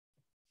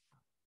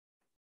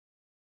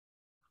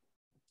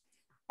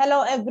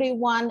Hello,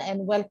 everyone,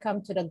 and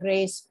welcome to the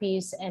Grace,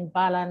 Peace, and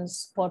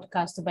Balance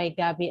podcast by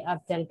Gabby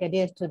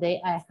Abdelkadir. Today,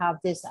 I have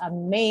this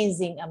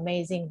amazing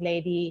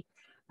lady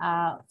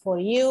for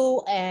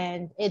you,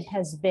 and it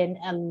has been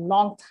a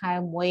long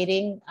time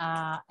waiting,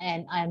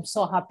 and I'm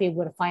so happy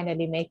we're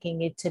finally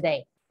making it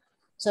today.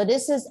 So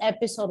this is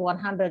episode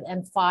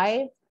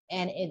 105,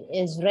 and it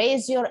is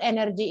Raise Your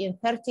Energy in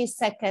 30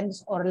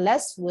 Seconds or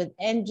Less with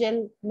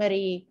Angel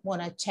Marie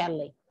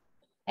Monachelli.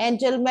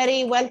 Angel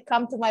Marie,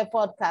 welcome to my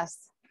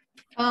podcast.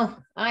 Oh,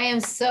 I am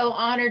so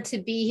honored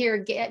to be here,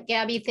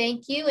 Gabby.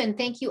 Thank you. And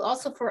thank you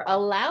also for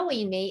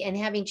allowing me and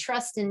having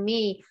trust in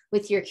me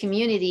with your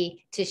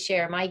community to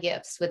share my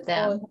gifts with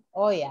them.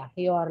 Oh yeah,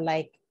 you are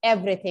like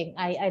everything.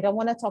 I don't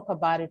want to talk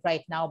about it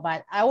right now,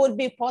 but I will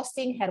be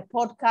posting her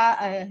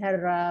podcast,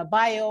 her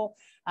bio.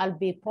 I'll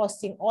be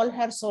posting all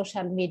her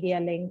social media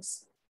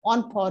links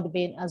on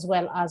Podbean as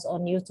well as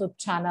on YouTube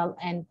channel.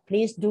 And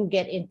please do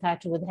get in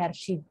touch with her.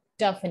 She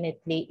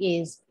definitely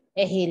is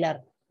a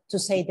healer, to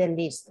say the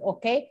least.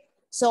 Okay,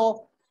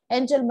 so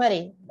Angel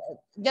Marie,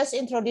 just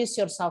introduce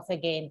yourself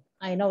again.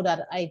 I know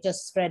that I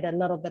just read a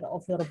little bit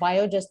of your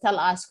bio. Just tell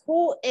us,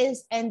 who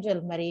is Angel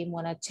Marie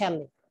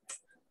Monachelli?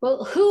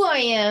 Well, who I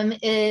am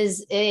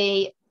is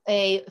a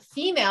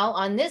female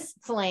on this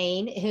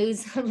plane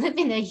who's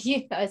living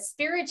a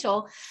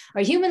spiritual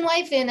or human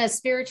life in a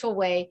spiritual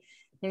way.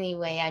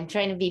 Anyway, I'm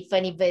trying to be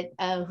funny, but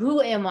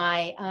who am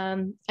I?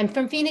 I'm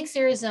from Phoenix,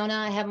 Arizona.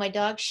 I have my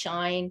dog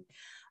Shine.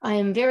 I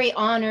am very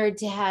honored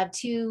to have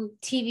 2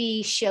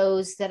 TV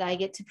shows that I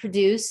get to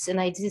produce. And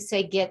I do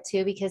say get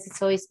to because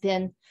it's always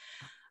been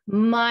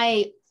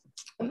my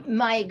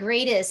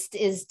greatest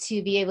is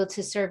to be able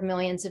to serve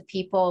millions of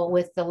people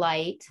with the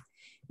light.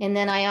 And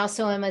then I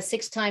also am a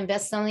 6-time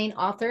best-selling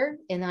author,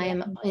 and I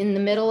am in the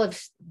middle of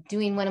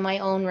doing one of my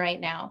own right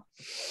now.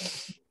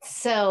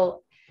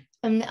 So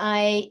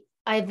I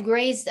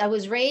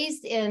was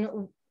raised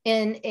in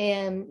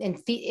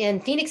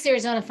Phoenix,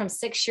 Arizona from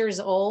 6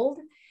 years old.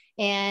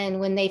 And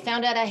when they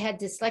found out I had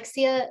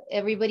dyslexia,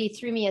 everybody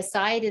threw me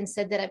aside and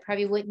said that I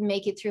probably wouldn't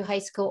make it through high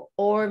school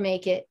or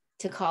make it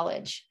to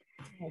college.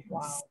 Oh,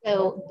 wow.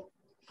 So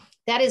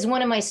that is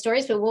one of my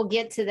stories, but we'll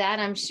get to that,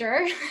 I'm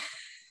sure.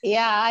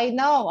 Yeah, I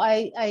know.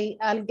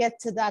 I'll get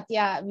to that.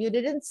 Yeah, you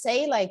didn't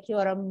say like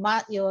you're a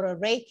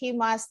Reiki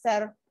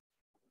Master,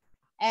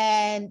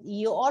 and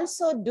you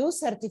also do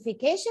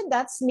certification.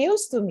 That's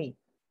news to me.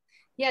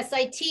 Yes,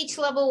 I teach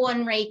level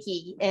 1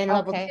 Reiki and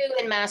level 2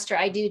 and Master.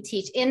 I do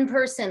teach in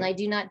person. I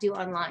do not do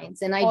online.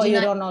 And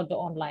you don't know the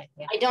online.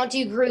 Yeah. I don't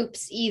do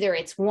groups either.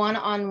 It's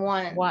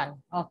one-on-one.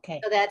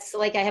 Okay. So that's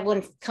like, I have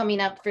one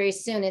coming up very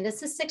soon, and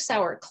it's a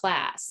 6-hour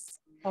class.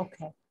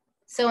 Okay.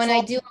 So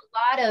I do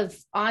a lot of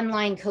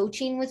online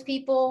coaching with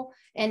people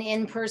and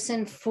in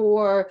person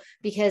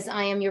because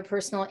I am your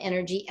personal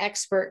energy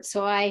expert.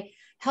 So I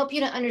help you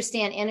to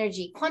understand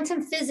energy,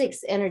 quantum physics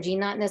energy,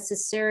 not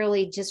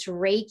necessarily just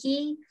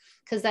Reiki,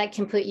 because that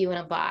can put you in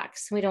a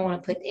box. We don't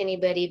want to put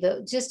anybody,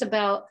 but just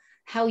about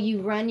how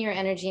you run your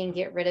energy and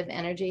get rid of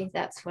energy.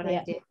 That's what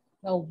I do.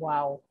 Oh,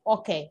 wow.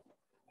 Okay.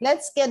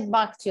 Let's get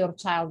back to your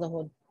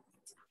childhood.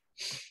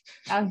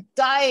 I'm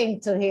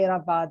dying to hear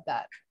about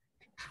that.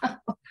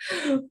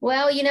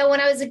 Well, when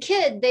I was a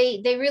kid,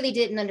 they really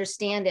didn't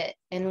understand it.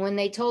 And when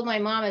they told my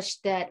mama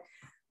that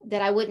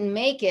I wouldn't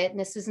make it, and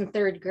this is in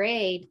 3rd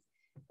grade,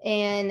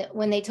 and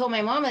when they told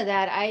my mama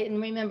that, I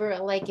remember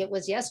it like it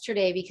was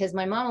yesterday, because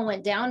my mama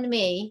went down to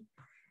me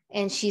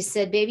and she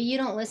said, "Baby, you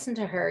don't listen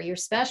to her. You're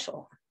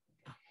special."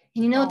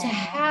 And to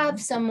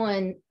have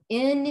someone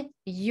in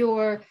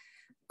your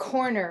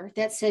corner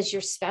that says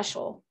you're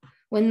special,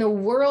 when the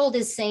world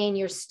is saying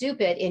you're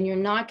stupid and you're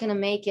not going to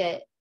make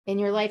it and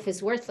your life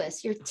is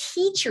worthless, your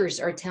teachers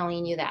are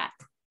telling you that.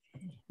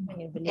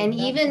 And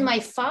even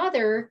my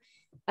father,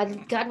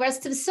 God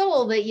rest his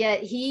soul, but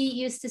yet he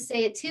used to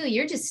say it too.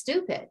 You're just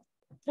stupid.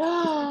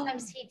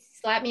 Sometimes he'd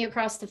slap me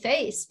across the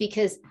face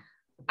because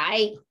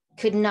I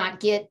could not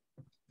get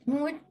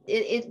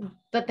it.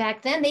 But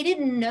back then they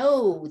didn't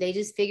know. They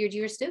just figured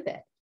you were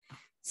stupid.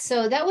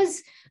 So that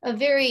was a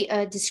very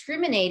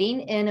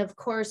discriminating. And of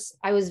course,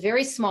 I was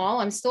very small.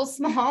 I'm still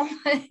small,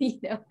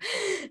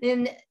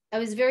 and I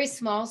was very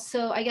small.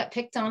 So I got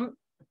picked on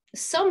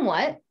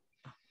somewhat,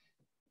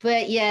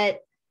 but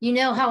yet,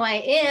 how I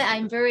am,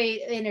 I'm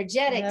very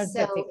energetic.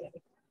 So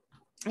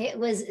it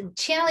was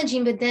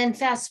challenging, but then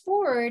fast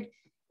forward,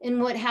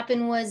 and what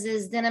happened was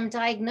then I'm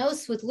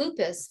diagnosed with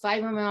lupus,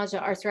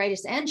 fibromyalgia,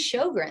 arthritis, and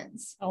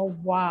Sjogren's. Oh,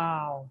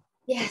 wow.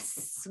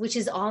 Yes, which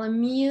is all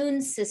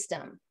immune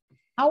system.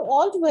 How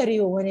old were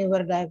you when you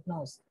were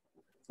diagnosed?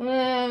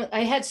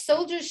 I had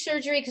shoulder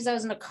surgery because I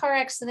was in a car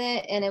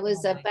accident, and it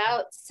was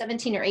about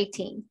 17 or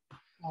 18.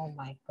 Oh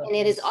my goodness. And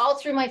it is all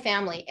through my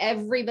family,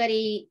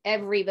 everybody,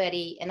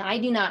 and I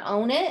do not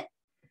own it.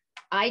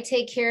 I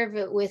take care of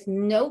it with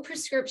no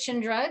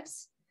prescription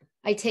drugs.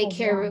 I take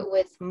care of it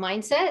with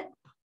mindset,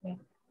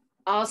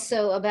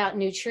 also about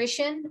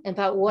nutrition,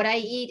 about what I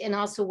eat, and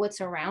also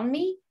what's around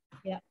me.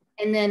 Yeah.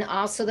 And then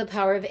also the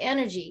power of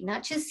energy,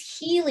 not just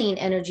healing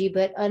energy,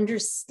 but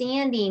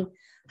understanding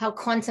how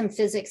quantum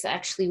physics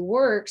actually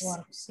works.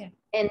 Yeah.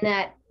 And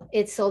that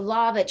it's a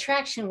law of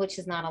attraction, which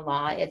is not a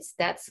law.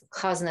 That's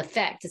cause and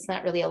effect. It's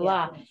not really a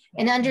law.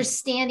 And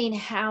understanding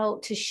how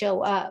to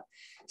show up.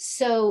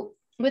 So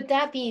with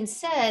that being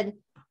said,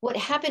 what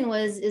happened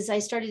is I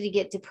started to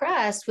get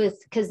depressed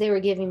because they were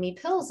giving me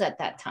pills at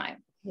that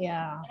time.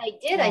 Yeah. And I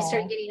did. I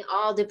started getting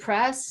all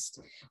depressed,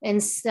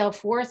 and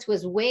self-worth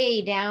was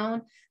way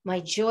down.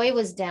 My joy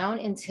was down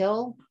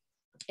until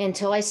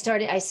I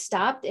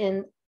stopped,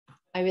 and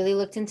I really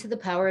looked into the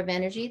power of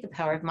energy, the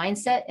power of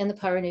mindset, and the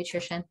power of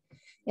nutrition.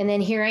 And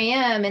then here I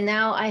am. And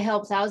now I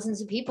help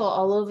thousands of people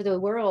all over the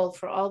world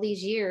for all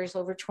these years,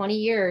 over 20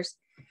 years,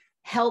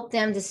 help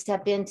them to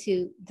step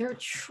into their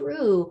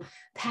true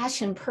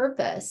passion,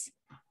 purpose,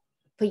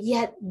 but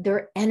yet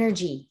their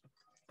energy,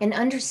 and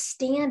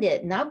understand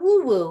it, not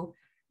woo-woo,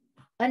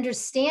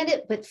 understand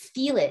it, but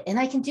feel it. And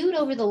I can do it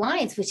over the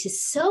lines, which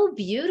is so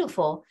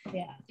beautiful.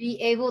 Yeah.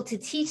 Be able to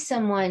teach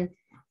someone,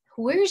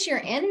 where's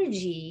your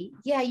energy?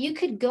 Yeah, you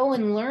could go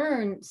and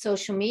learn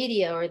social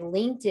media or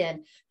LinkedIn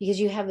because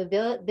you have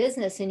a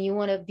business and you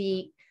want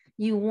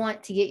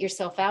to get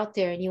yourself out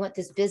there and you want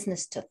this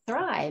business to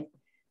thrive,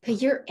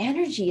 but your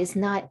energy is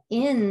not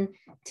in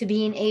to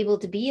being able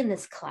to be in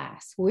this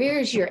class.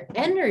 Where's your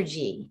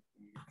energy,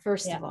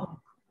 first of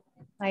all?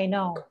 I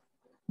know.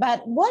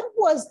 But what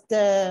was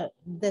the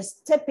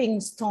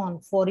stepping stone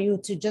for you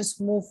to just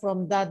move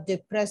from that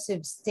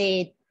depressive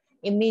state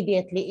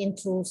immediately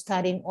into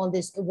studying all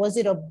this? Was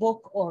it a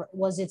book, or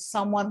was it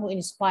someone who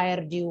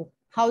inspired you?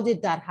 How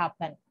did that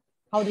happen?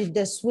 How did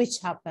the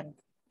switch happen?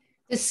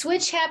 The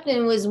switch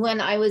happened was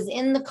when I was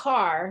in the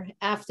car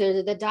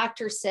after the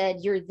doctor said,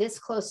 you're this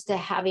close to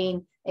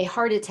having a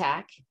heart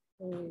attack.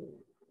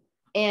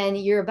 And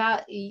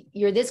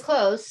you're this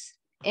close,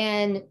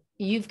 and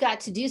you've got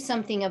to do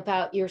something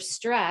about your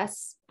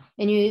stress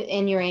and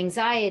your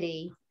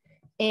anxiety,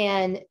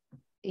 and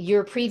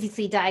you're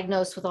previously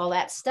diagnosed with all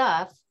that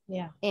stuff.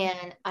 Yeah.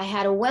 And I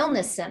had a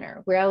wellness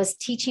center where I was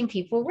teaching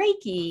people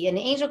Reiki and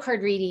angel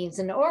card readings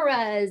and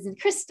auras and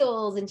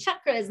crystals and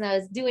chakras. And I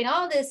was doing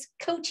all this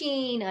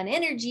coaching on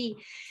energy.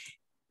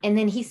 And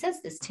then he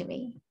says this to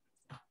me.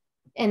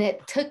 And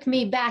it took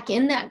me back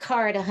in that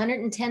car at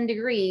 110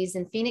 degrees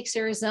in Phoenix,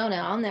 Arizona.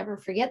 I'll never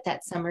forget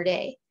that summer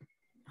day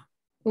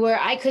where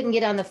I couldn't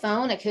get on the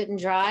phone. I couldn't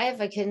drive.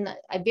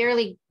 I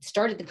barely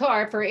started the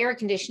car for air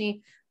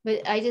conditioning,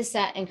 but I just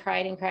sat and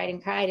cried and cried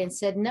and cried and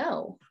said,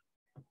 no,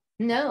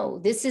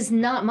 this is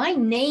not, my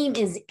name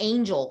is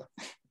Angel.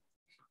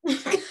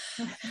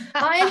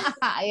 I'm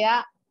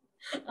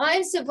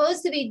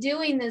supposed to be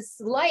doing this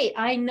light.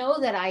 I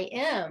know that I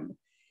am.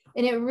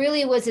 And it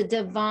really was a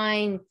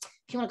divine,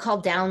 if you want to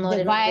call download,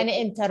 divine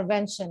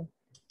intervention,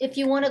 if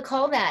you want to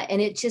call that. And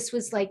it just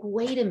was like,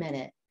 wait a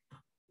minute,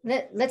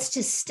 let's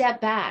just step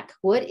back.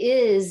 What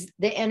is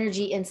the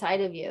energy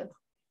inside of you?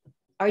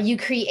 Are you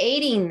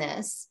creating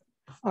this,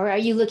 or are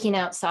you looking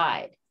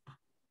outside?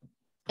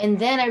 And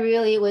then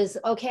it was,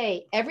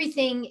 okay,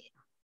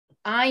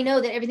 I know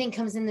that everything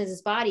comes into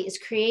this body is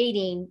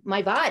creating,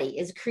 my body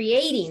is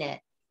creating it.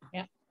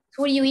 Yeah.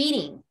 So what are you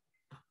eating?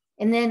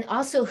 And then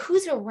also,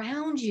 who's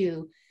around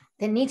you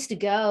that needs to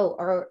go,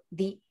 or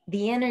the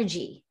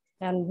energy?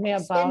 Tell me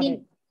about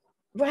it.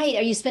 Right.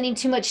 Are you spending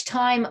too much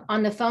time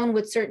on the phone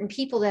with certain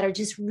people that are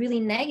just really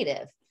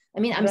negative?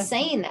 I mean, I'm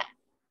saying that.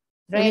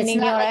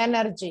 Draining your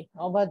energy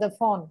over the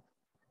phone.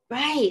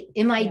 Right.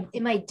 Am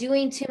I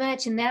doing too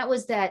much? And that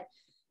was that.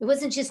 It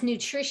wasn't just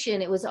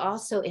nutrition. It was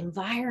also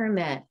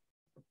environment.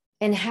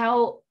 And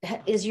how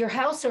is your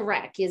house a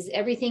wreck? Is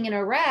everything in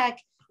a wreck?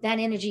 That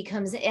energy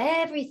comes,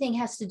 everything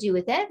has to do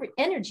with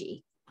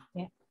energy.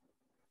 Yeah.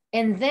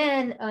 And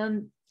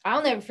then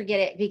I'll never forget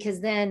it,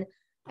 because then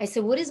I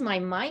said, what is my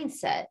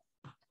mindset?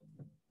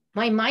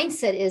 My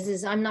mindset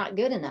is I'm not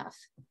good enough.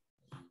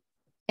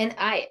 And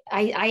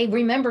I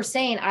remember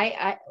saying,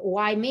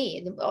 why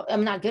me?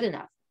 I'm not good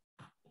enough.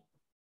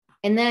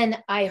 And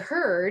then I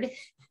heard,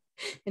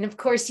 and of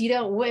course you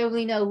don't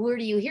really know, where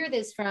do you hear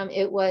this from?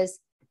 It was,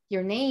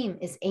 your name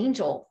is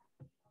Angel.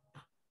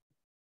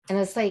 And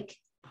it's like,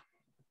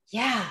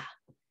 yeah,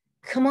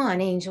 come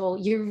on, Angel.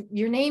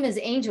 Your name is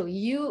Angel.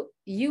 You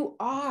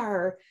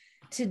are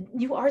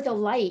the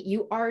light.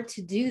 You are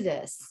to do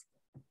this.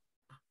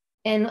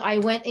 And I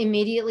went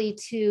immediately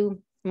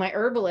to my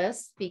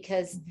herbalist,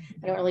 because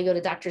I don't really go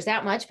to doctors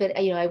that much, but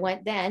I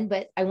went then,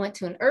 but I went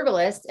to an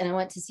herbalist and I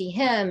went to see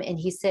him, and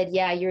he said,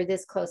 yeah, you're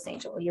this close,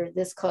 Angel. You're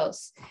this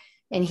close.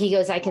 And he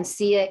goes, I can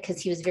see it, because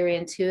he was very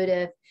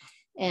intuitive.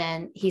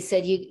 And he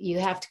said, you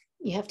have to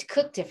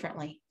cook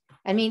differently.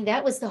 I mean,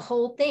 that was the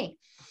whole thing,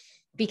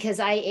 because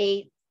I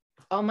ate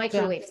all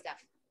microwave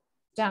stuff.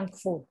 Junk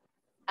food.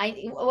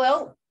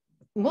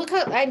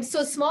 I'm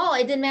so small.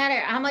 It didn't matter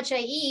how much I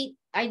eat.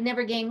 I'd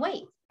never gain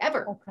weight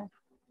ever. Okay.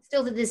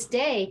 Still to this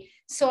day.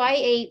 So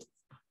I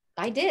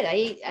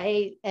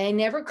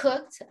never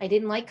cooked. I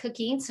didn't like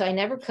cooking, so I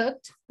never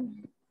cooked,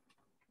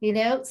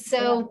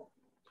 so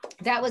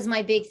that was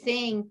my big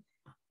thing,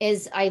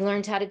 is I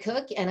learned how to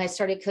cook, and I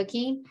started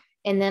cooking.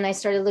 And then I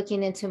started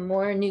looking into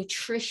more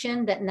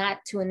nutrition, but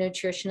not to a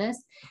nutritionist.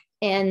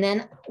 And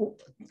then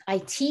I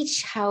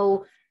teach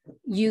how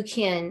you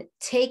can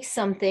take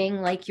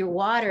something like your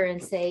water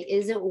and say,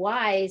 is it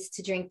wise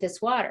to drink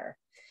this water?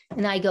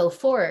 And I go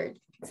forward.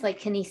 It's like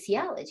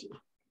kinesiology.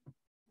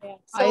 Yeah,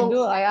 So, I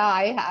do.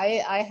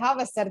 I have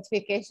a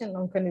certification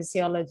on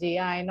kinesiology.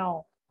 Yeah, I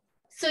know.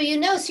 So,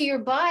 so your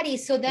body,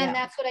 so then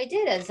that's what I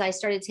did as I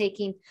started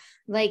taking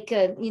like,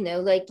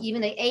 like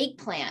even the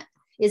eggplant.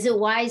 Is it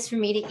wise for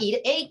me to eat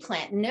an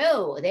eggplant?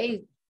 No,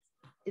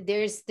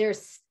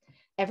 there's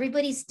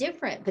everybody's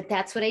different, but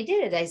that's what I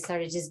did. I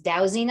started just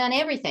dowsing on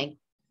everything.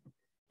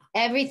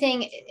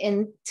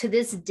 And to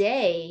this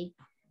day,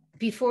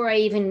 before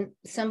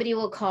somebody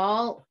will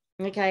call,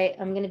 like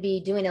I'm going to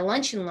be doing a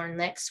lunch and learn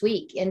next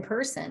week in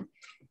person.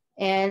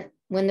 And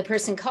when the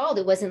person called,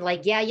 it wasn't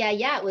like, yeah.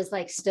 It was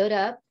like stood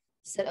up,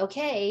 said,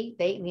 okay,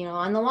 they,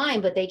 on the line,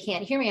 but they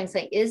can't hear me. I'm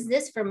saying, is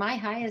this for my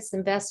highest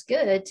and best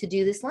good to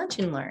do this lunch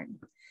and learn?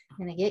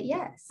 And I get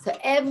yes. So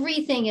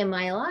everything in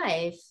my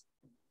life,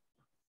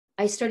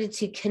 I started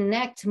to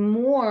connect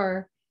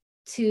more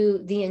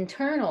to the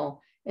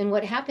internal. And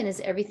what happened is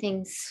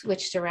everything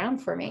switched around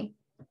for me.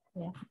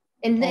 Yeah.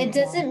 And it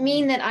doesn't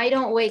mean that I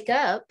don't wake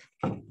up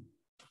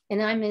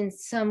and I'm in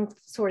some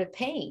sort of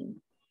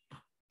pain.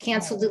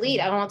 Cancel,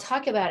 delete. I don't want to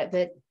talk about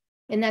it,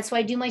 and that's why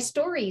I do my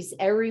stories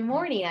every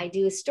morning. I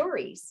do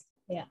stories.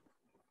 Yeah.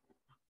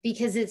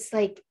 Because it's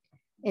like,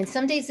 and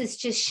some days it's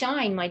just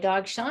Shine, my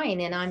dog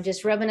Shine, and I'm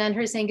just rubbing on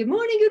her saying, good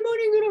morning, good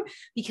morning, good morning,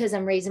 because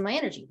I'm raising my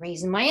energy.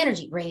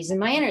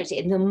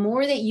 And the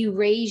more that you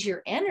raise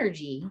your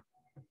energy,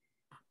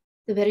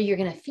 the better you're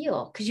going to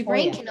feel, because your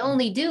brain can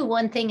only do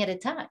one thing at a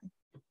time.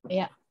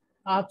 Yeah,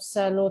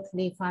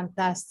 absolutely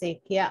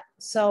fantastic. Yeah.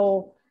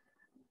 So,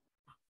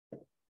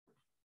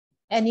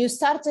 and you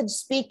started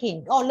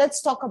speaking. Oh,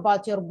 let's talk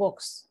about your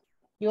books.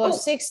 You're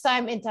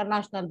 6-time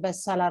international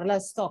bestseller.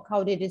 Let's talk.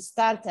 How did it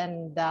start,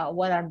 and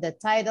what are the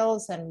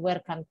titles, and where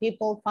can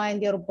people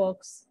find your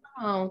books?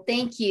 Oh,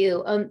 thank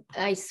you.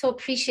 I so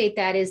appreciate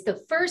that. Is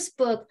the first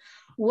book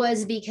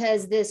was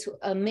because this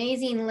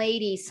amazing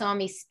lady saw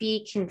me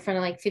speak in front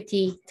of like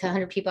 50 to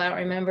 100 people. I don't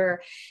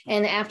remember.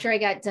 And after I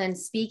got done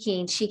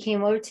speaking, she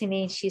came over to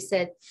me and she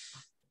said,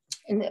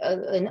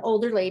 an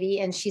older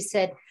lady, and she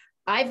said,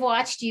 I've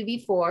watched you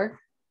before.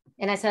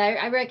 And I said,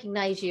 I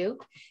recognize you.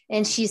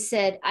 And she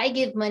said, I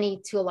give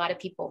money to a lot of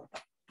people,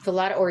 to a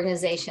lot of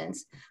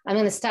organizations. I'm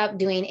going to stop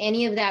doing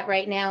any of that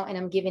right now, and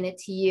I'm giving it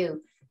to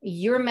you.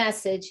 Your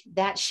message,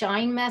 that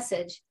Shine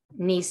message,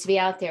 needs to be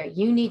out there.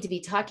 You need to be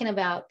talking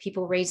about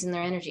people raising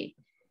their energy.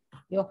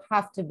 You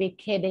have to be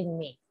kidding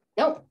me.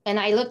 Nope. And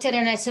I looked at her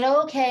and I said,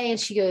 oh, okay. And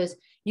she goes,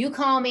 you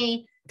call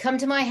me, come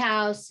to my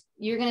house.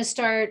 You're going to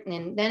start.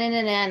 And then,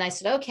 and I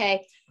said,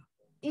 okay.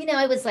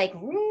 I was like,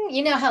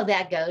 you know how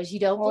that goes. You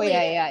don't believe it.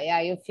 Yeah.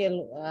 You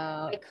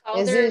feel,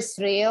 is this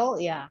real?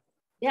 Yeah.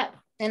 Yeah.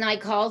 And I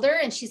called her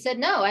and she said,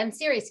 no, I'm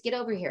serious. Get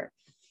over here.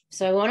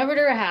 So I went over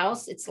to her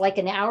house. It's like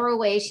an hour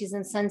away. She's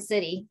in Sun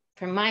City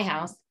from my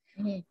house.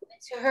 Went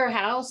to her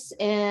house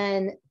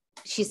and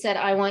she said,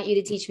 I want you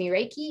to teach me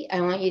Reiki. I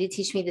want you to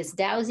teach me this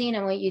dowsing.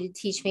 I want you to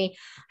teach me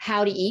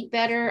how to eat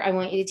better. I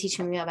want you to teach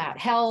me about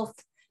health.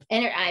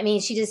 And I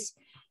mean,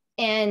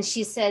 and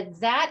she said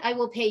that I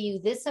will pay you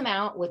this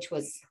amount, which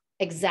was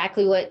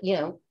exactly what,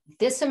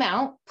 this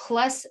amount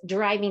plus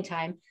driving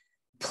time.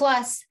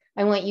 Plus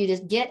I want you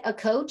to get a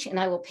coach and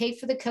I will pay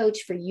for the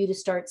coach for you to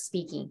start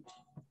speaking.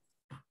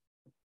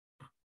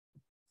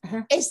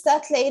 Is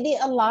that lady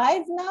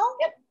alive now?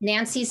 Yep.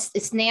 Nancy is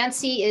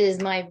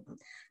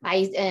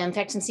in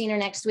fact, I'm seeing her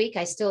next week.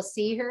 I still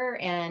see her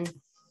and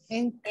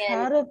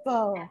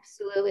incredible.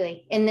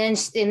 Absolutely. And then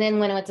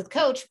when I went to the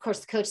coach, of course,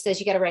 the coach says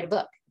you got to write a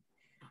book.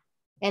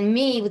 And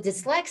me with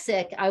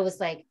dyslexic, I was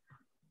like,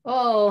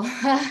 oh,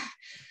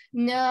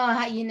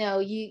 no,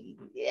 you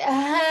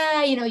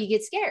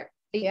get scared.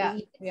 Yeah. You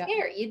get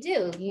scared. You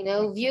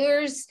do,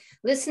 viewers,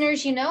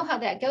 listeners, how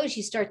that goes.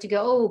 You start to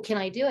go, oh, can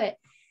I do it?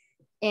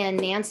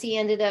 And Nancy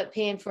ended up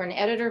paying for an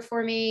editor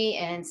for me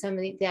and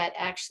somebody that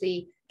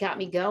actually got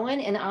me going.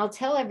 And I'll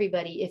tell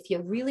everybody, if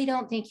you really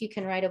don't think you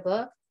can write a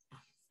book,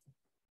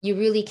 you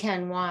really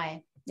can.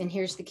 Why? And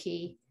here's the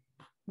key.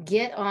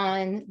 Get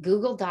on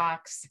Google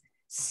Docs,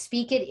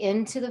 speak it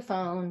into the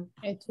phone.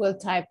 It will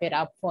type it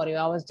up for you.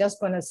 I was just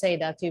going to say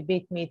that you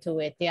beat me to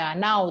it. Yeah.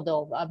 Now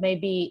though,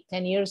 maybe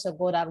 10 years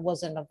ago, that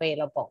wasn't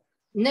available.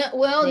 No,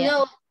 well,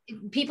 no.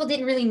 People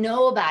didn't really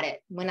know about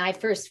it when I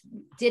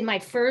did my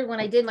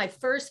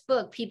first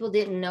book. People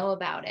didn't know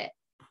about it.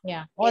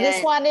 Yeah. Well,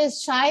 this one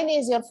is Shine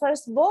is your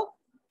first book.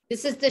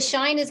 This is the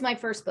Shine is my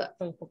first book.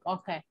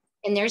 Okay.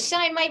 And there's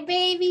Shine, my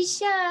baby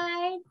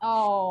Shine.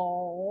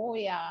 Oh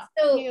yeah.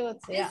 So cute.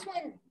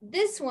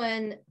 This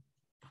one,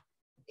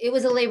 it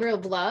was a labor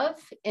of love.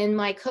 And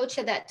my coach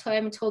at that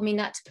time told me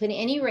not to put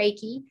any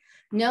Reiki,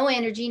 no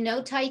energy,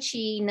 no Tai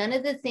Chi, none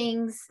of the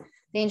things,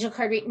 the angel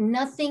card read,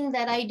 nothing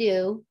that I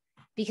do,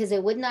 because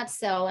it would not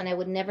sell and I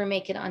would never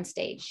make it on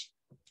stage.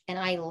 And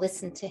I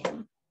listened to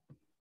him.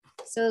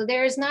 So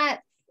there's not,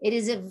 It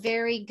is a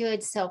very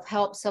good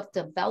self-help,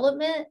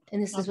 self-development.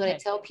 And this is what I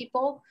tell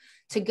people,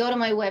 to go to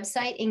my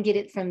website and get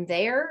it from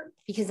there,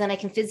 because then I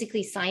can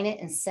physically sign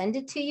it and send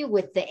it to you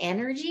with the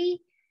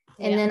energy.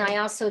 And then I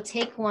also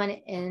take one,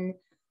 and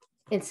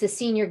it's the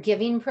senior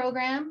giving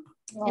program.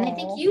 And I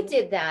think you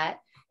did that.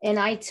 And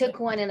I took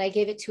one and I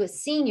gave it to a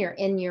senior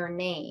in your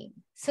name.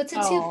 So it's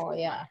a two.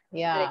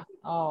 Yeah.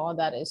 Oh,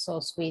 that is so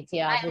sweet.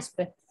 Yeah. I'm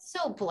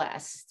so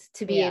blessed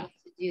to be able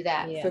to do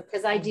that,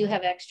 because I do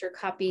have extra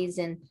copies,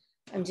 and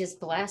I'm just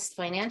blessed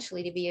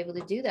financially to be able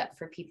to do that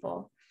for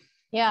people.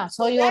 Yeah.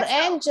 So your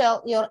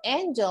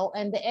angel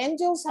and the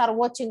angels are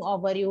watching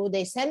over you.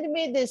 They send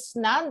me this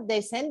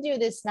they send you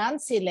this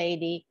Nancy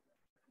lady,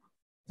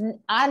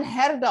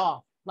 unheard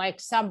of,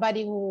 like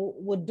somebody who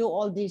would do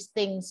all these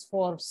things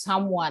for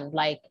someone.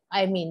 Like,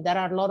 I mean, there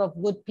are a lot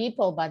of good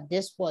people, but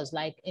this was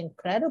like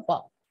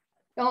incredible.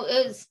 Oh,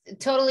 it's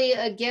totally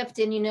a gift.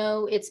 And, you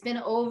know, it's been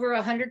over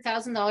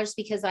 $100,000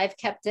 because I've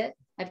kept it.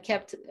 I've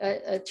kept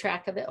a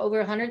track of it, over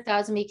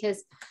 100,000,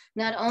 because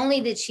not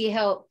only did she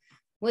help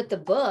with the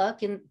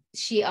book, and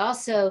she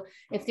also,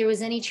 if there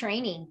was any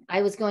training,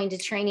 I was going to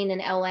training in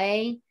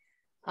LA,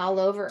 all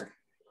over.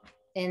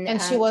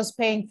 And she was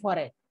paying for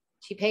it.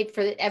 She paid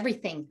for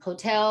everything,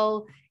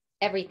 hotel,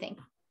 everything.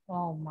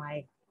 Oh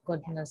my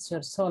goodness,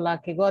 you're so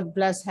lucky. God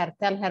bless her.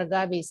 Tell her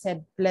Gabi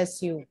said,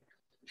 bless you.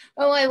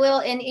 Oh, I will.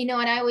 And, you know,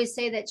 and I always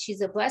say that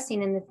she's a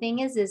blessing. And the thing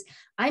is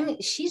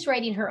she's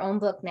writing her own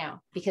book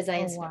now, because I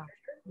inspired her.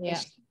 Yeah.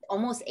 She's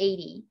almost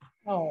 80.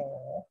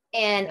 Oh.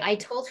 And I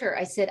told her,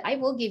 I said, I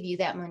will give you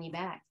that money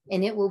back,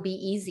 and it will be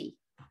easy.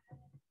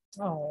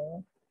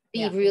 Oh.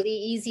 Be really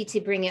easy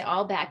to bring it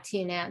all back to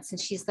you, Nance. And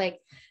she's like,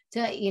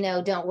 you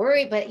know, don't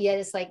worry. But yet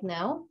it's like,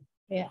 no.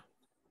 Yeah.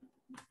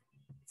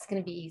 It's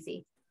going to be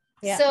easy.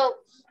 Yeah. So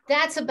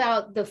that's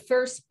about the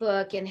first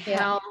book and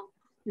how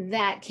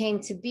that came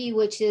to be,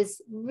 which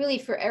is really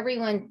for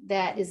everyone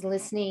that is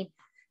listening.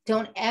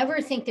 Don't ever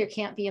think there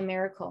can't be a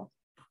miracle.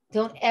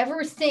 Don't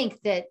ever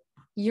think that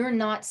you're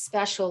not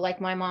special,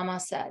 like my mama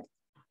said,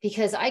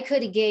 because I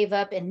could have gave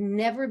up and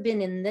never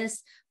been in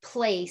this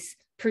place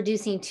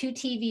producing 2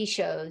 TV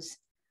shows.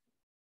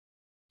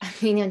 I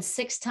mean, in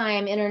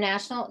 6-time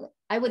international,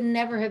 I would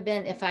never have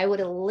been if I would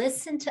have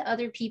listened to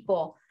other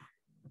people,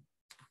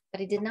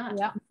 but I did not.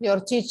 Yeah, your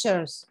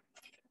teachers.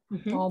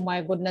 Mm-hmm. Oh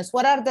my goodness.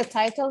 What are the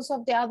titles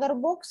of the other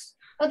books?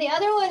 Oh, the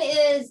other one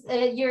is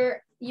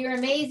your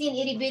amazing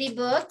itty bitty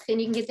book,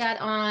 and you can get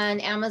that on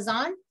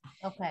Amazon.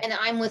 Okay. And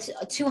I'm with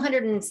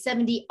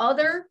 270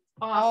 other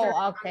authors.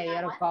 Oh, okay.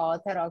 You're a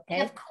co-author. Okay.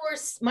 And of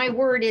course, my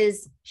word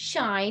is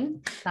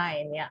shine.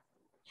 Shine, yeah.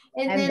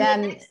 And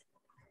then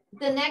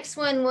the next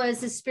one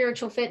was the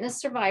Spiritual Fitness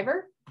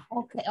Survivor.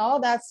 Okay.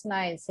 Oh, that's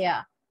nice.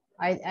 Yeah.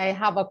 I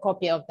have a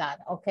copy of that.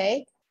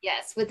 Okay.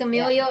 Yes, with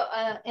Emilio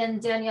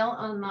and Danielle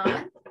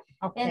Ahmad.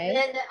 Okay. And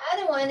then the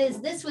other one is,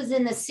 this was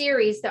in the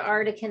series, The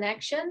Art of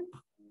Connection.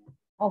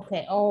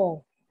 Okay.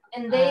 Oh.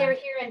 And they are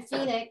here in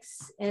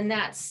Phoenix, and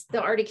that's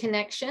The Art of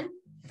Connection.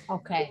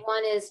 Okay. And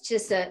one is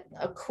just a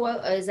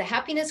quote, is a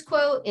happiness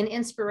quote, an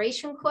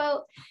inspiration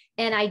quote.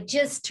 And I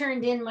just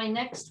turned in my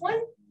next one.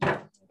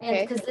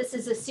 And because this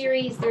is a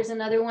series, there's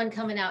another one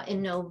coming out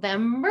in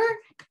November.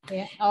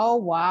 Yeah. Oh,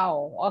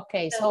 wow.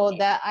 Okay. So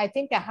I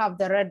think I have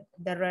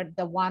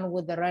the one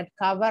with the red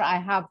cover. I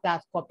have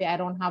that copy. I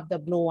don't have the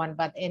blue one,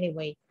 but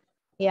anyway.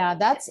 Yeah,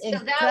 that's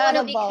incredible. So that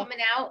one will be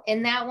coming out,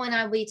 and that one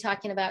I'll be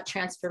talking about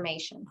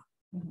transformation.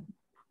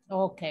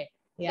 Okay.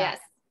 Yeah. Yes.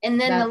 And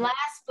then the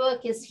last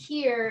book is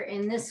here,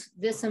 and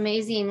this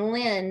amazing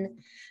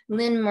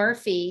Lynn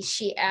Murphy,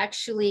 she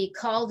actually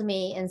called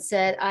me and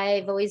said,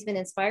 I've always been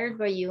inspired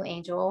by you,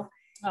 Angel.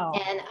 Oh.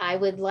 And I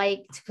would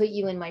like to put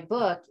you in my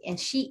book. And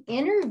she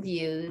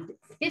interviewed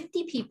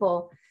 50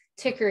 people,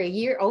 took her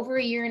over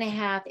a year and a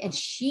half, and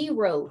she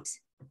wrote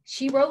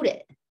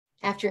it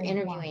after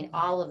interviewing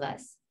all of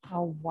us.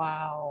 Oh,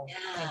 wow.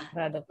 Yeah.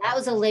 Incredible. That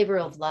was a labor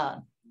of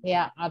love.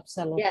 Yeah,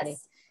 absolutely.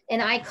 Yes.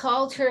 And I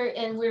called her,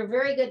 and we're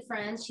very good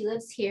friends. She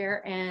lives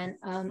here. And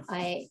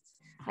I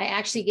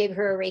actually gave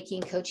her a Reiki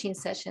and coaching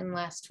session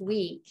last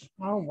week.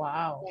 Oh,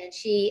 wow. And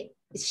she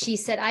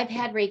said, I've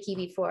had Reiki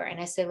before. And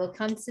I said, well,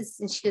 come to,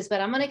 and she goes,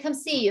 but I'm going to come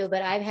see you.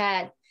 But I've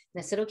had, and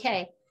I said,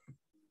 okay.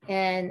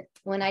 And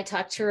when I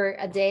talked to her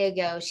a day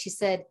ago, she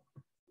said,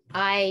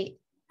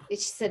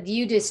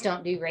 you just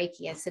don't do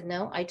Reiki. I said,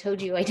 no, I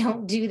told you I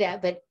don't do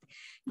that. But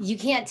you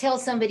can't tell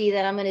somebody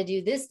that I'm going to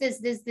do this,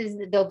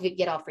 they'll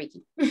get all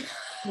freaky.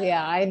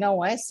 Yeah, I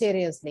know.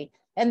 Seriously.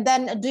 And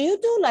then do you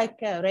do like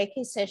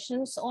Reiki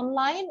sessions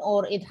online,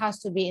 or it has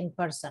to be in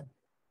person?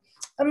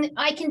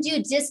 I can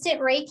do distant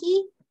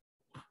Reiki.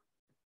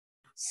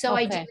 So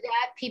I do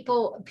that.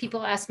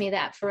 People ask me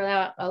that for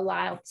a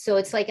while. So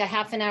it's like a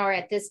half an hour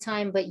at this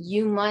time, but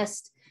you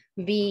must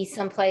be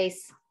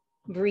someplace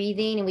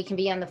breathing, and we can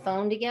be on the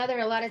phone together.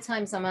 A lot of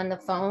times I'm on the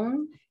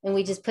phone, and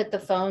we just put the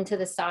phone to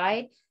the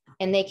side,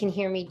 and they can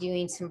hear me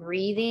doing some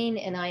breathing.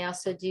 And I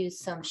also do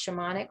some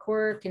shamanic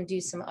work and do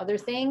some other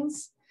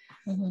things.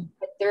 Mm-hmm.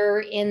 But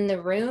they're in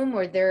the room,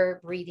 or they're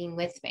breathing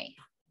with me.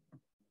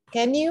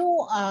 Can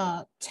you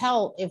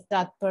tell if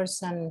that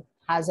person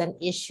has an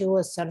issue,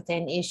 a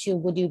certain issue?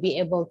 Would you be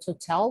able to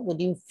tell? Would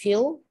you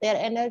feel their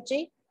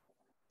energy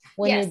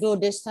when you Yes. do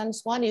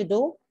distance one? You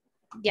do?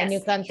 Yes. And you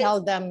can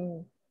tell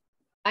them.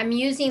 I'm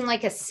using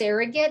like a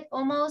surrogate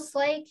almost,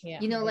 like, Yeah,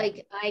 you know, yeah.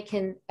 like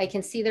I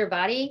can see their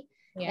body,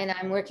 Yeah. and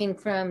I'm working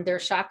from their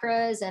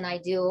chakras, and I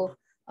do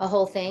a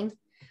whole thing.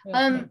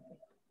 Okay.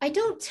 I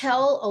don't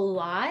tell a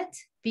lot,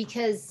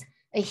 because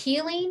a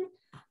healing,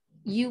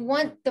 you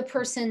want the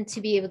person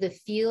to be able to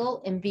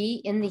feel and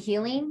be in the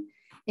healing.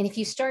 And if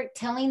you start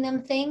telling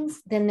them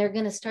things, then they're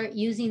going to start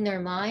using their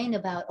mind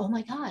about, oh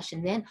my gosh,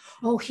 and then,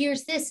 oh,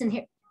 here's this and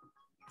here.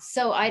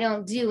 So I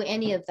don't do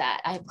any of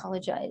that. I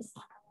apologize.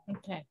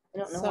 Okay. I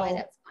don't know why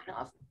that's going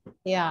off.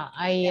 Yeah,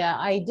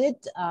 I did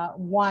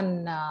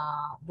one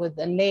with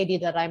a lady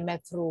that I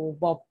met through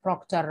Bob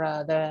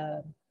Proctor,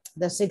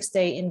 the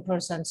 6-day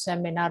in-person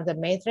seminar, The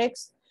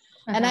Matrix.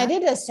 And I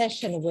did a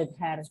session with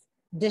her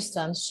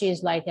distance.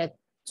 She's like a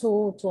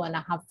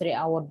 2.5, 3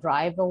 hour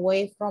drive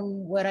away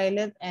from where I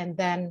live. And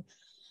then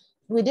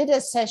we did a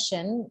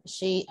session.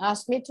 She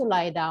asked me to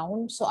lie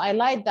down. So I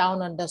lie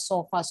down on the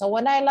sofa. So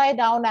when I lie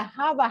down, I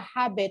have a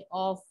habit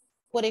of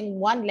putting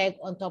one leg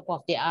on top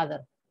of the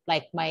other,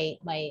 like my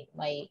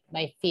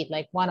feet,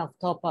 like one on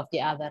top of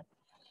the other.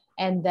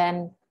 And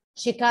then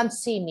she can't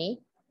see me.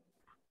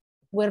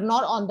 We're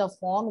not on the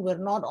phone. We're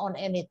not on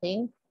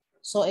anything.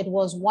 So it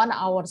was 1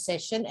 hour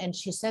session, and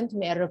she sent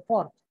me a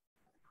report,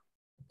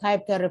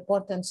 typed a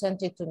report and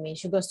sent it to me.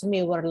 She goes to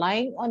me, we're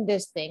lying on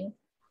this thing.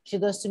 She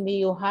goes to me,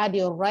 you had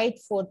your right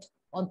foot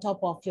on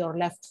top of your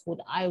left foot.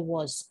 I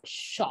was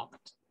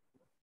shocked.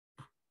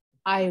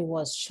 I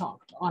was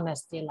shocked,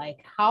 honestly.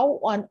 Like, how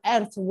on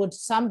earth would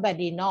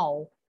somebody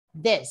know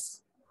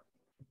this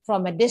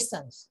from a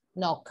distance?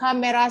 No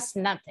cameras,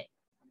 nothing.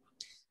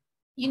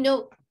 You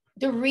know,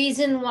 the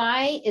reason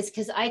why is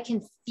because I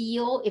can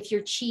feel if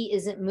your chi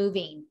isn't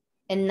moving.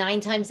 And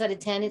 9 times out of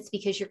 10, it's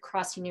because you're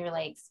crossing your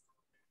legs.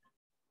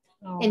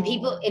 Oh. And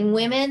people and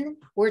women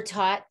were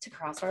taught to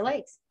cross our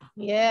legs.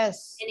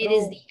 Yes. And it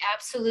is the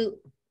absolute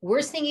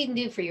worst thing you can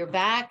do for your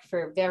back,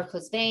 for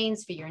varicose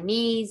veins, for your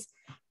knees.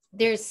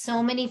 There's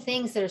so many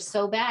things that are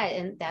so bad.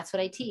 And that's what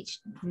I teach.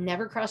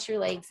 Never cross your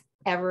legs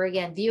ever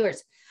again.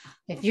 Viewers,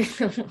 if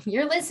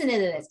you're listening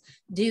to this,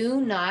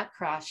 do not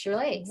cross your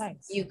legs.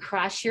 Nice. You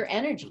cross your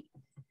energy.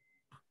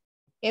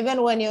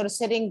 Even when you're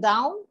sitting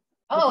down?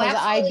 Oh, because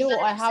absolutely. I do.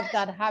 100%. I have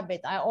that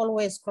habit. I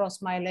always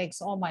cross my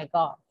legs. Oh my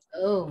God.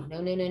 Oh, no.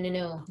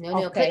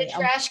 Okay. Put a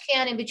trash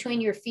can in between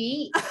your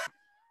feet.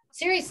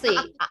 Seriously,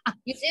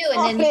 you do.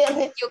 And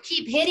then you'll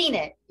keep hitting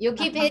it. You'll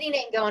keep hitting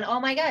it and going, oh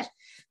my gosh,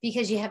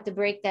 because you have to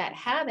break that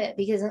habit.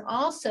 Because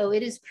also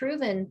it is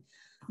proven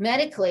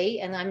medically,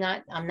 and I'm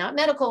not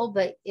medical,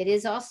 but it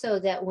is also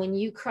that when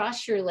you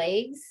cross your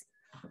legs,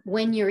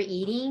 when you're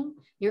eating,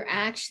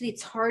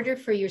 it's harder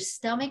for your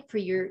stomach, for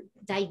your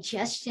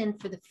digestion,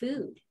 for the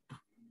food,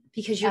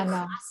 because you're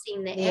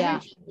crossing the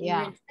energy in your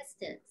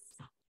intestines.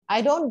 I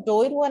don't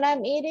do it when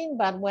I'm eating,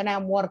 but when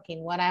I'm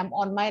working, when I'm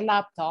on my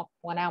laptop,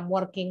 when I'm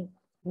working,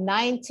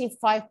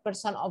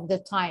 95% of the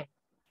time,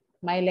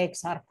 my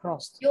legs are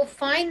crossed. You'll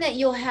find that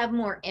you'll have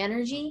more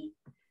energy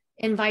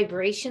and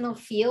vibrational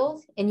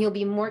field, and you'll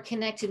be more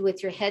connected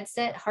with your head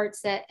set, heart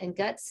set, and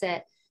gut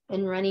set,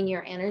 and running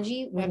your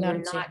energy when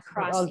you're not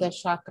crossing. All the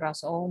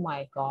chakras. Oh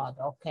my God.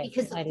 Okay.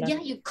 Because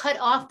you cut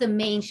off the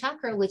main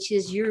chakra, which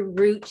is your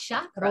root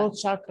chakra. Root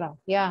chakra.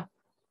 Yeah.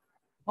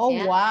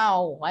 Oh,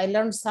 wow. I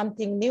learned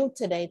something new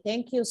today.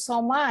 Thank you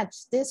so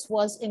much. This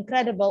was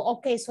incredible.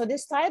 Okay. So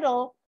this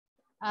title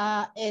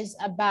is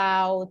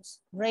about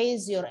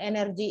raise your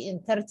energy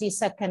in 30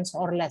 seconds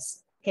or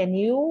less. Can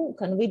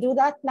we do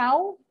that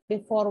now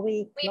before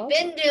we close? We've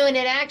been doing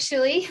it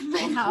actually.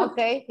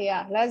 Okay.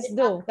 Yeah. Let's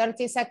do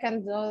 30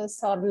 seconds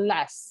or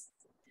less.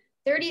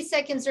 30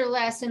 seconds or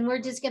less. And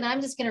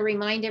I'm just going to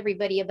remind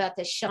everybody about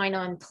the Shine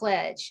On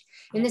Pledge.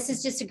 And this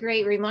is just a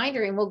great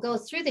reminder. And we'll go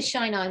through the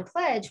Shine On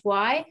Pledge.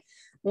 Why?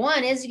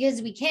 One is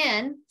because we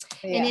can,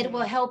 and it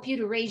will help you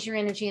to raise your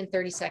energy in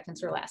 30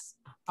 seconds or less.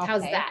 Okay.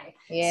 How's that?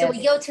 Yes. So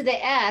we go to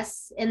the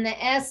S, and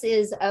the S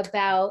is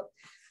about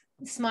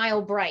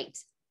smile bright.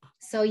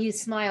 So you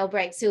smile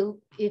bright. So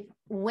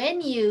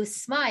when you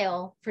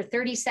smile for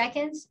 30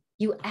 seconds,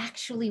 you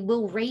actually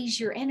will raise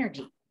your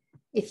energy.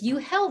 If you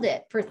held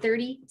it for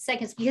 30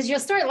 seconds, because you'll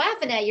start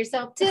laughing at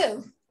yourself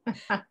too.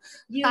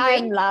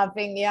 I'm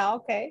laughing. Yeah.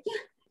 Okay.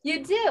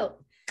 You do.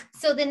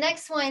 So the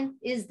next one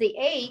is the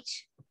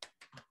H,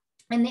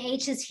 and the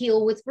H is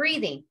heal with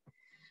breathing.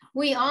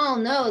 We all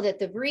know that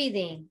the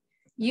breathing,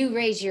 you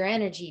raise your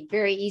energy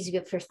very easy,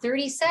 but for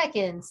 30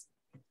 seconds,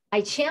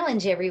 I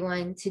challenge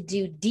everyone to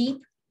do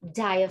deep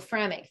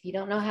diaphragmatic. If you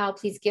don't know how,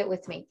 please get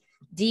with me.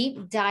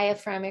 Deep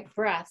diaphragmatic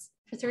breaths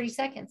for 30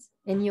 seconds,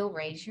 and you'll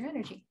raise your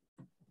energy.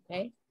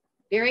 Okay,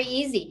 very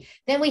easy.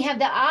 Then we have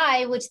the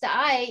I, which the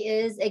I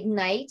is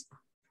ignite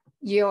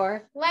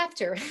your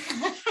laughter.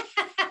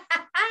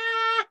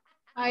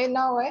 I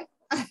know it.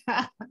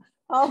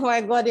 Oh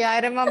my God. Yeah, I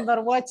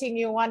remember watching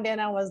you one day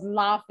and I was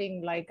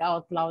laughing like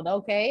out loud.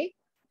 Okay.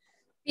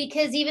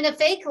 Because even a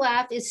fake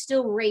laugh is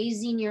still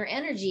raising your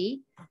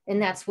energy,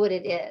 and that's what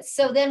it is.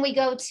 So then we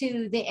go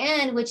to the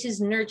end, which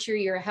is nurture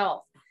your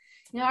health.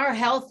 Now, our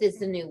health is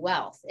the new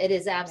wealth. It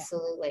is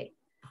absolutely.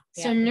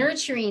 Yeah. So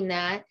nurturing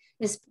that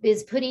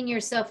is putting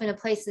yourself in a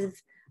place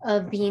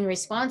of being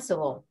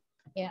responsible.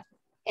 Yeah.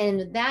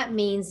 And that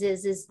means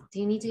is do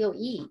you need to go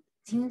eat?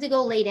 Do you need to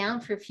go lay down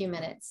for a few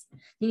minutes?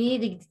 You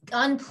need to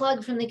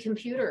unplug from the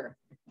computer.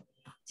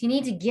 Do you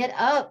need to get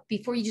up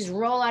before you just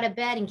roll out of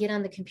bed and get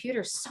on the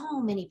computer? So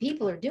many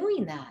people are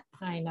doing that.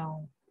 I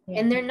know.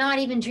 Yeah. And they're not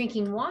even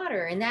drinking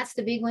water. And that's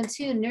the big one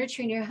too,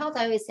 nurturing your health.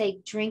 I always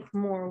say, drink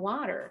more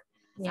water.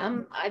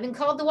 Yeah. I've been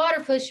called the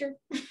water pusher.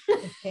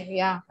 Okay.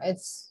 Yeah.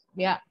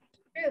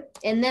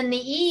 And then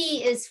the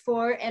E is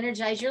for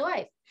energize your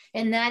life.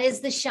 And that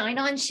is the shine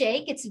on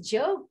shake. It's a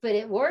joke, but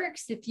it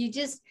works. If you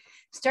just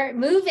start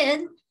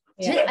moving,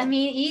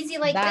 easy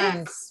like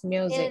dance, this.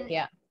 Music.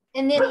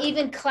 And then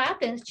even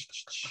clapping.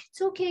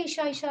 It's okay,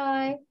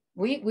 Shy.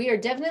 We are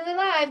definitely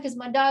live because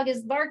my dog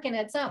is barking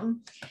at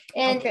something.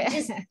 And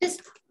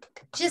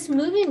just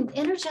moving,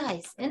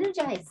 energize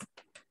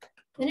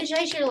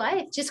your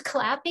life. Just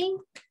clapping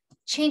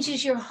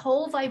changes your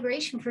whole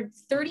vibration for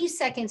 30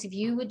 seconds. If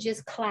you would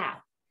just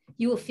clap,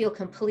 you will feel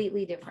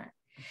completely different.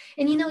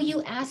 And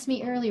you asked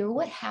me earlier,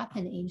 what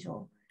happened,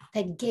 Angel,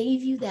 that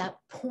gave you that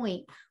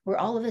point where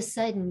all of a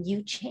sudden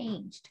you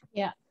changed?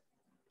 Yeah.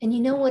 And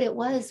you know what it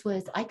was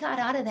I got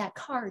out of that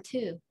car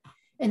too.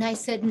 And I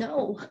said,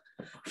 no,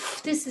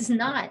 this is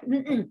not.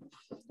 It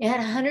had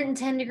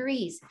 110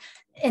 degrees.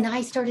 And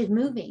I started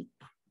moving.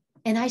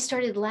 And I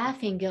started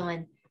laughing,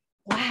 going,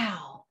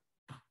 wow.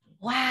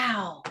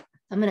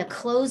 I'm going to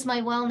close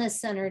my wellness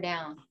center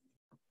down.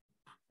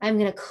 I'm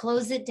going to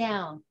close it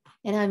down.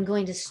 And I'm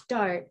going to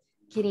start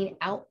getting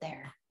out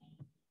there.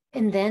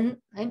 And then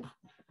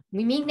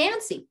we meet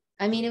Nancy.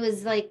 It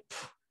was like,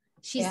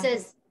 she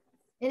says,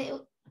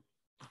 and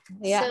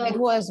so, it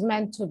was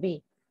meant to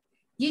be.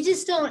 You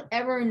just don't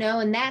ever know.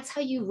 And that's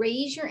how you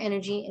raise your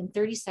energy in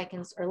 30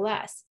 seconds or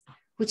less,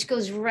 which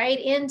goes right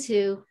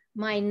into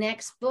my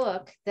next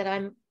book that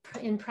I'm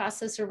in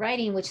process of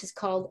writing, which is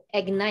called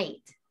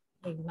Ignite.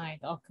 Ignite.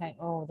 Okay.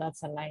 Oh,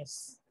 that's a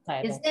nice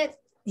title. Isn't it?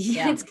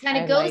 Yeah, it's kind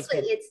of goes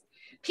like it's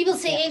people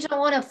say, Angel, I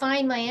want to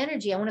find my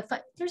energy. I want to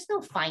find, there's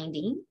no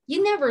finding.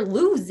 You never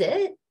lose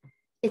it.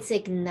 It's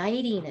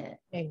igniting it.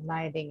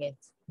 Igniting it.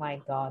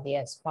 My God,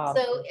 yes.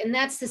 Powerful. So, and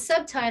that's the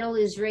subtitle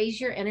is raise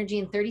your energy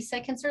in 30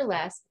 seconds or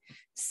less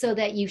so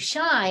that you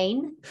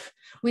shine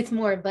with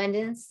more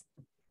abundance,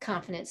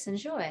 confidence, and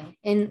joy.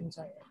 And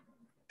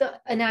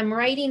I'm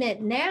writing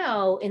it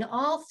now, and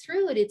all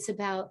through it, it's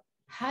about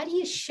how do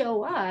you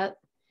show up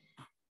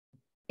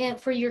and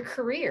for your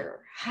career?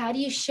 How do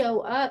you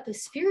show up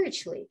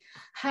spiritually?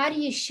 How do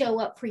you show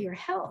up for your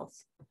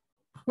health?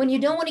 When you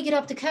don't want to get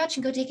off the couch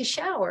and go take a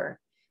shower,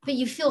 but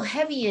you feel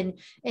heavy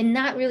and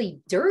not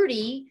really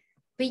dirty,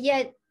 but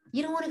yet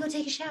you don't want to go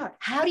take a shower.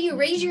 How do you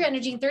raise your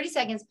energy in 30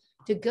 seconds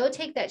to go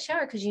take that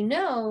shower? Because you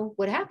know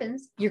what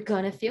happens, you're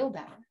going to feel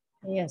better.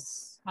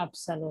 Yes,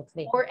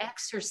 absolutely. Or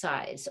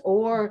exercise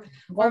or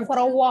go for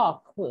a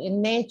walk in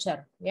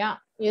nature. Yeah,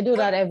 you do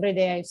that every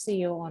day. I see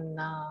you on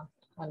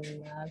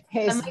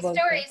Facebook. On my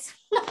stories.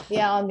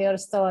 Yeah, on your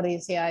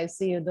stories. Yeah, I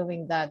see you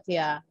doing that.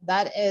 Yeah,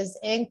 that is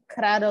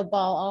incredible.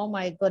 Oh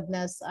my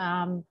goodness.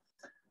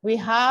 We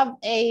have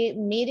a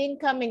meeting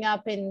coming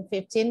up in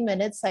 15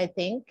 minutes, I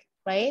think,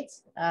 right?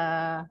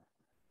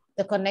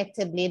 The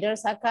Connected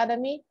Leaders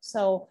Academy.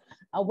 So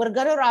we're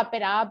going to wrap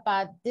it up,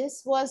 but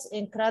this was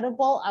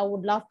incredible. I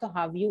would love to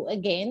have you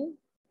again.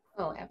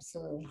 Oh,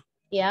 absolutely.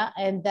 Yeah.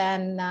 And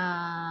then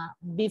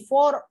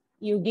before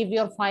you give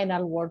your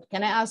final word,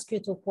 can I ask you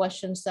 2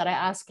 questions that I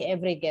ask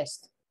every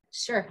guest?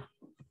 Sure.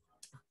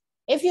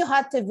 If you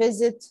had to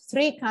visit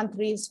 3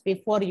 countries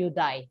before you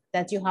die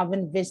that you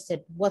haven't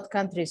visited, what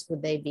countries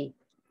would they be?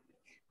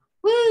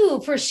 Woo,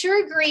 for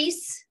sure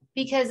Greece,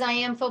 because I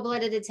am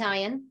full-blooded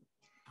Italian.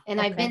 And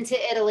I've been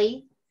to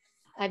Italy.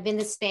 I've been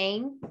to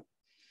Spain.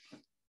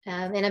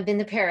 And I've been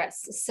to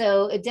Paris.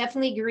 So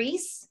definitely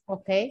Greece.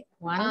 Okay.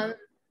 1.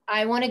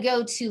 I want to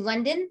go to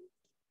London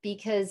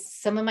because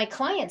some of my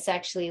clients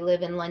actually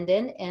live in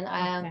London.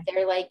 And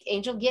they're like,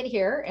 Angel, get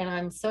here. And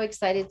I'm so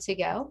excited to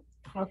go.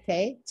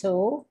 Okay.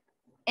 2.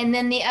 And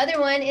then the other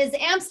one is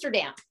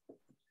Amsterdam.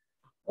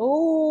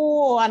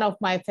 Oh, one of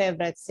my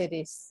favorite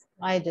cities.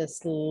 I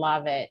just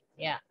love it.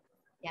 Yeah.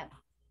 Yeah.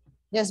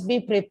 Just be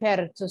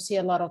prepared to see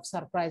a lot of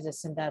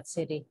surprises in that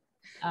city.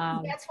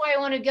 That's why I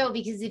want to go,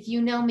 because if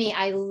you know me,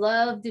 I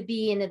love to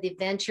be in the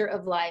adventure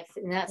of life.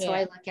 And that's how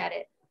I look at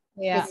it.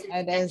 Yeah,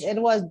 it is. It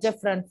was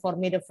different for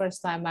me the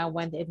first time I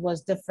went. It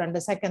was different.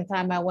 The second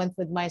time I went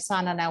with my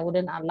son and I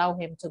wouldn't allow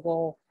him to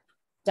go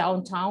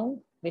downtown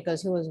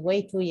because he was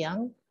way too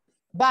young.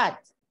 But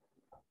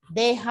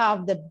they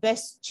have the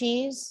best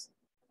cheese,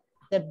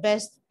 the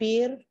best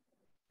beer,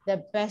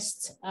 the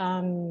best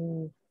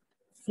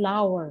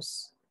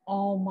flowers.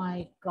 Oh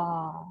my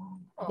God,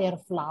 their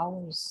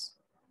flowers.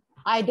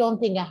 I don't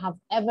think I have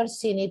ever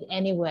seen it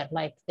anywhere.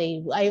 Like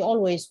I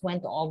always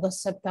went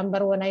August,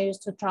 September when I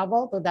used to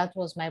travel. So that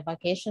was my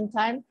vacation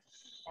time.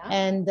 Yeah.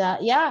 And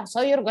yeah,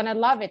 so you're going to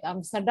love it.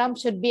 Amsterdam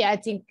should be, I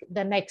think,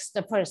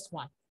 the first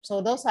one.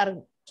 So those are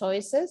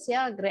choices.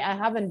 Yeah, great. I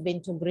haven't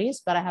been to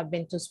Greece, but I have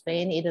been to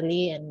Spain,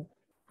 Italy, and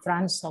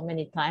France so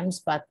many times,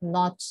 but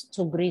not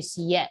to Greece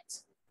yet.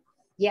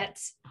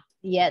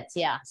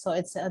 Yeah, so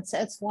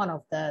it's one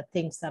of the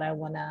things that I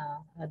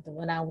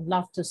would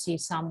love to see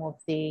some of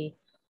the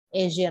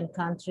Asian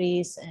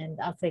countries and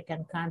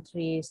African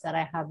countries that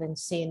I haven't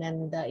seen.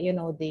 And you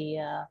know,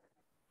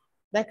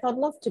 like I'd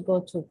love to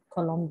go to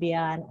Colombia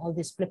and all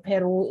this.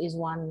 Peru is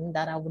one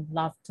that I would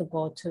love to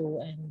go to.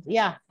 And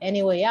yeah,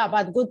 anyway, yeah,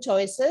 but good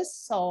choices.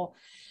 So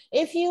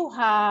if you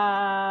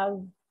have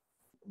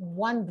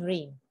one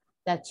dream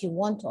that you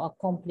want to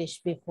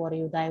accomplish before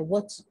you die,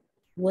 what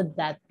would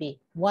that be?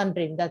 One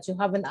dream that you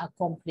haven't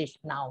accomplished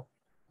now.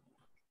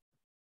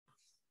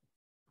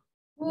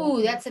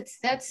 Ooh,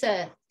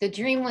 the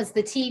dream was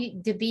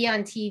to be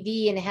on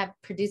TV and have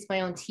produced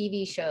my own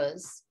TV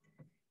shows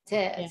to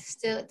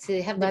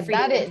have the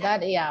freedom.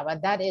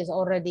 But that is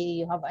already,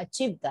 you have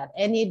achieved that.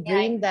 Any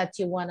dream that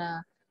you want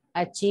to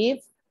achieve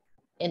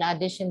in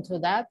addition to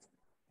that?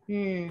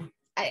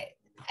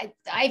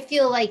 I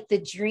feel like the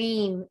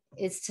dream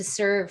is to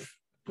serve.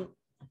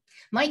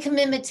 My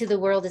commitment to the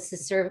world is to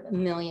serve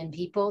 1 million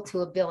people to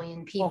 1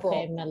 billion people.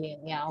 Okay, 1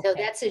 million, yeah. Okay. So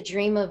that's a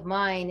dream of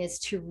mine, is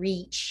to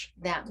reach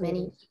that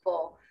many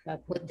people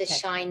with the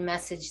shine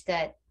message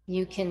that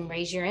you can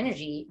raise your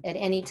energy at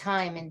any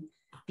time and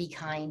be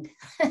kind.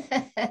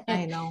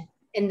 I know.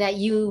 And that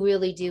you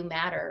really do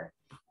matter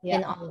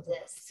in all of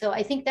this. So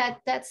I think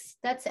that's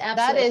absolutely.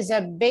 That is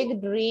a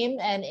big dream,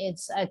 and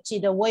it's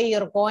the way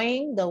you're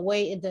going,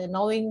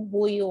 knowing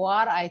who you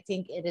are, I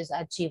think it is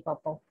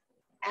achievable.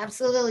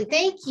 Absolutely.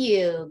 Thank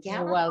you.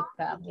 You're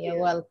welcome. You're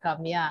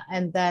welcome. Yeah.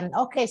 And then,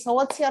 okay, so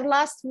what's your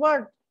last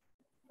word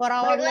for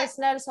our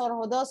listeners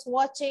or those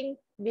watching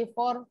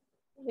before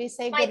we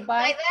say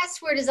goodbye? My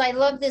last word is, I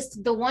love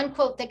the one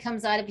quote that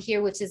comes out of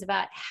here, which is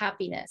about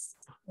happiness.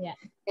 Yeah.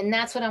 And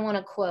that's what I want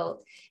to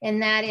quote. And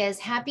that is,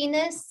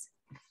 happiness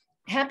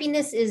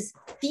is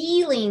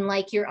feeling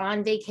like you're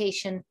on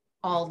vacation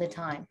all the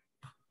time.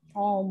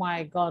 Oh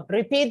my God.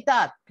 Repeat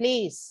that,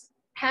 please.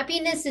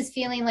 Happiness is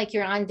feeling like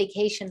you're on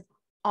vacation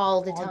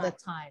all the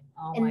time.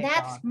 Oh, and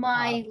that's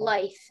my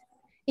life.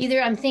 Either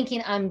I'm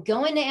thinking I'm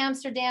going to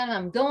Amsterdam,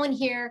 I'm going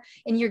here,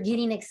 and you're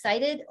getting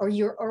excited, or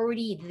you're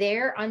already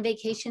there on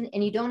vacation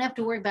and you don't have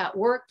to worry about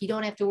work. You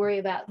don't have to worry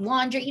about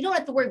laundry. You don't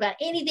have to worry about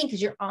anything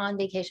because you're on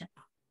vacation.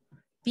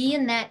 Be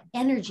in that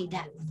energy,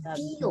 that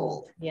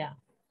feel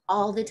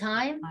all the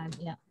time.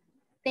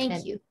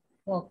 Thank you.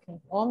 Okay.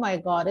 Oh my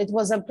God. It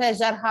was a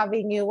pleasure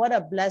having you. What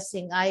a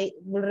blessing. I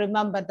will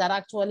remember that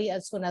actually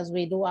as soon as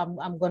we do,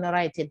 I'm going to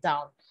write it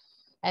down.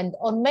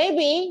 Or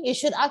maybe you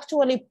should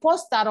actually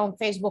post that on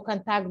Facebook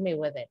and tag me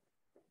with it.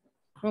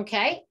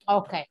 Okay.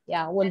 Okay.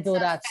 Yeah, we'll do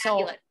that.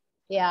 Fabulous. So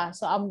yeah,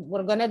 so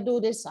we're going to do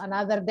this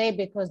another day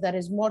because there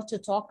is more to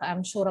talk.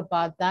 I'm sure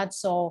about that.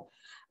 So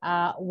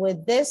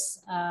with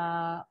this,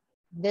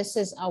 this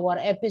is our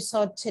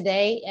episode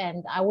today,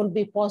 and I will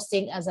be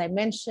posting, as I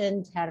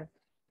mentioned, her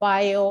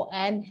bio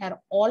and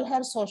all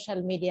her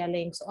social media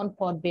links on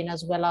Podbean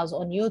as well as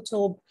on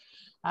YouTube.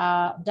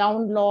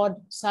 Download,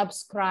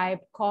 subscribe,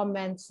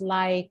 comment,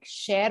 like,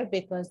 share,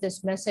 because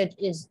this message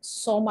is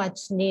so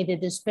much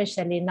needed,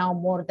 especially now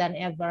more than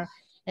ever.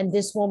 And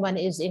this woman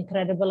is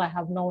incredible. I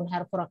have known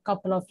her for a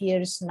couple of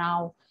years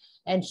now,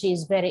 and she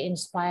is very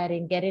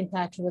inspiring. Get in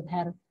touch with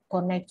her,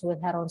 connect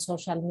with her on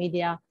social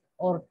media,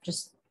 or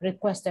just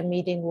request a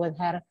meeting with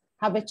her,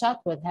 have a chat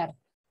with her.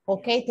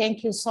 Okay,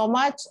 thank you so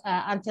much.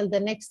 Until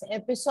the next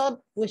episode,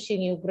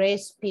 wishing you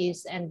grace,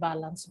 peace, and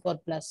balance. God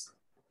bless.